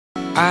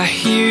I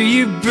hear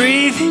you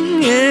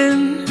breathing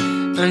in,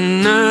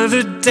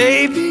 another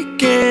day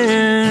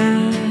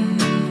begins.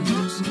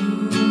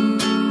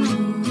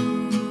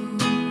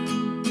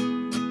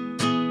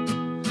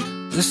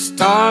 The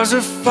stars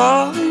are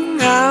falling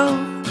out,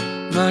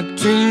 my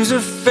dreams are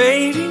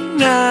fading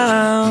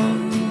now,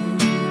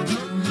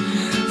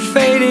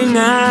 fading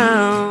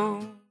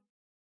out.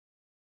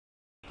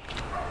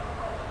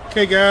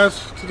 Okay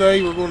guys,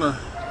 today we're going to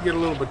get a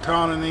little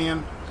batoning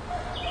in.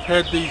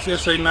 Had these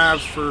ESEE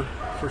knives for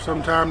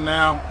some time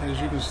now. As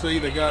you can see,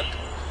 they got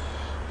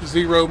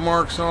 0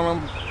 marks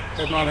on them.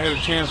 Have not had a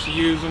chance to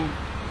use them.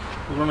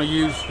 We're going to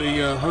use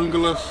the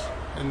Hungalas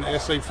and the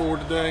ESEE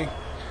today.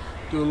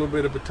 Do a little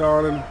bit of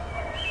batoning.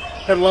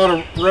 Had a lot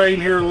of rain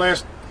here the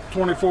last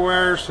 24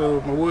 hours,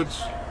 so my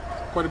wood's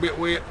quite a bit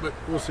wet, but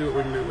we'll see what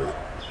we can do with it.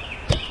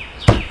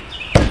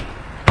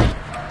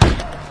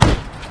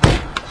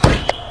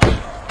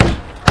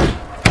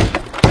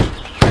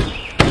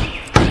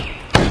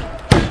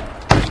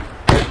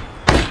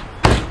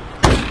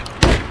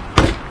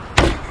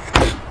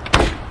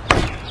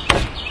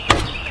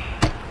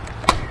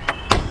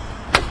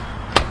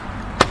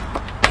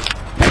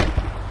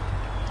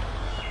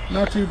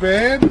 Not too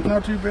bad,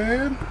 not too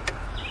bad.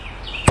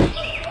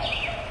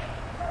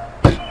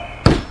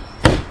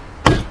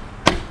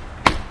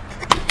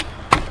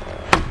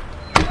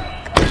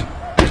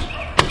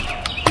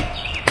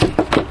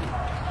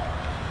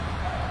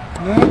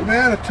 Not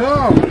bad at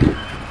all.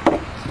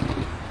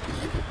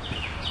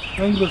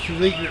 English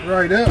is eating it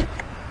right up.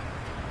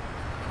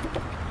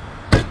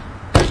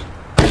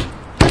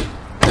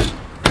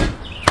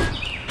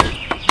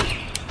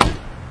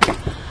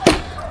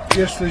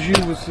 Just as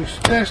you was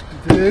expected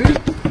to do,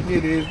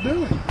 it is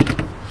doing.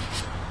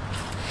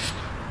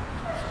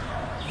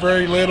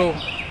 Very little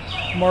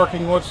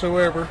marking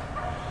whatsoever.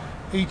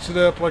 Eats it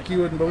up like you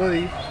wouldn't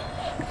believe.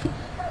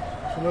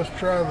 So let's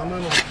try the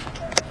little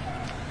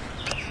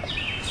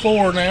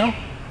 4 now.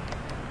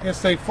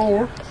 ESEE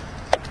 4.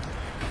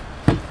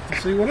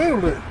 Let's see what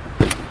it'll do.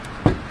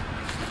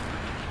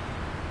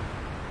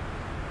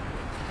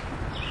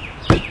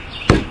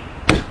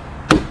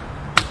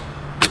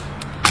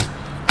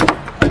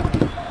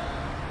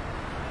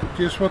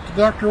 Just what the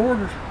doctor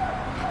ordered.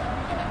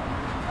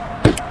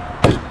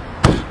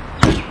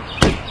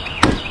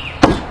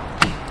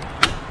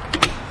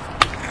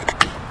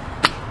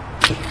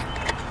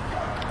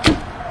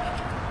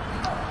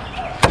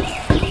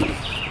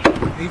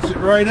 Eats it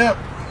right up.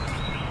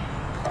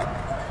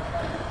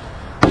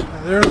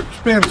 Now, they're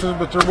expensive,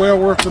 but they're well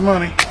worth the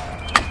money.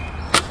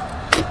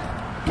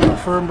 I'm a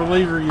firm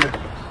believer you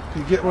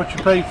get what you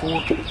pay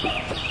for.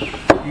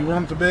 You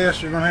want the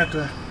best, you're going to have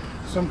to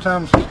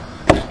sometimes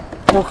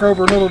fork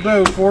over a little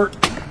dough for it.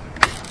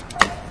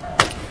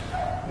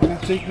 And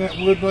it's eating that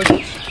wood like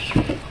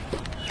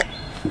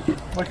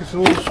it's a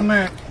little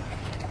snack.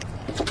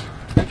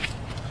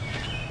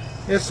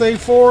 ESEE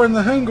 4 in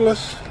the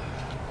Hungalas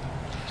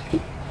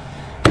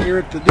here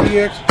at the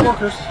DX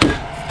Porkers.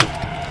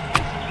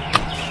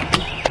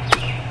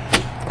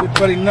 Good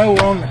buddy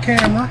Noah on the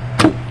camera.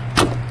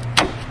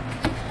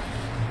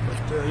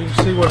 But you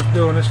can see what it's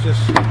doing. It's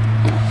just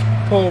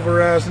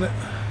pulverizing it.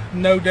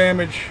 No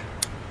damage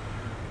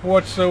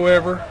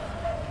whatsoever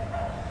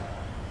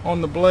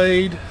on the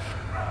blade.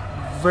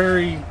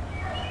 Very,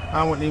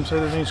 I wouldn't even say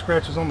there's any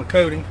scratches on the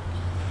coating.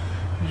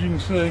 As you can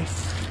see,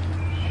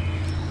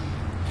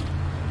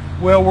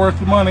 well worth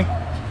the money.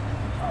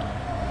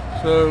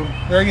 So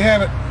there you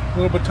have it, a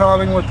little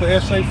batoning with the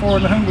ESEE 4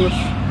 and the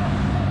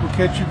Hungalas. We'll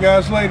catch you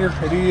guys later.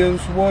 It is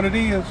what it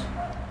is.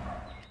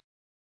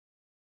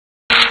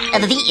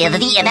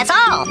 That's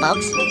all,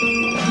 folks.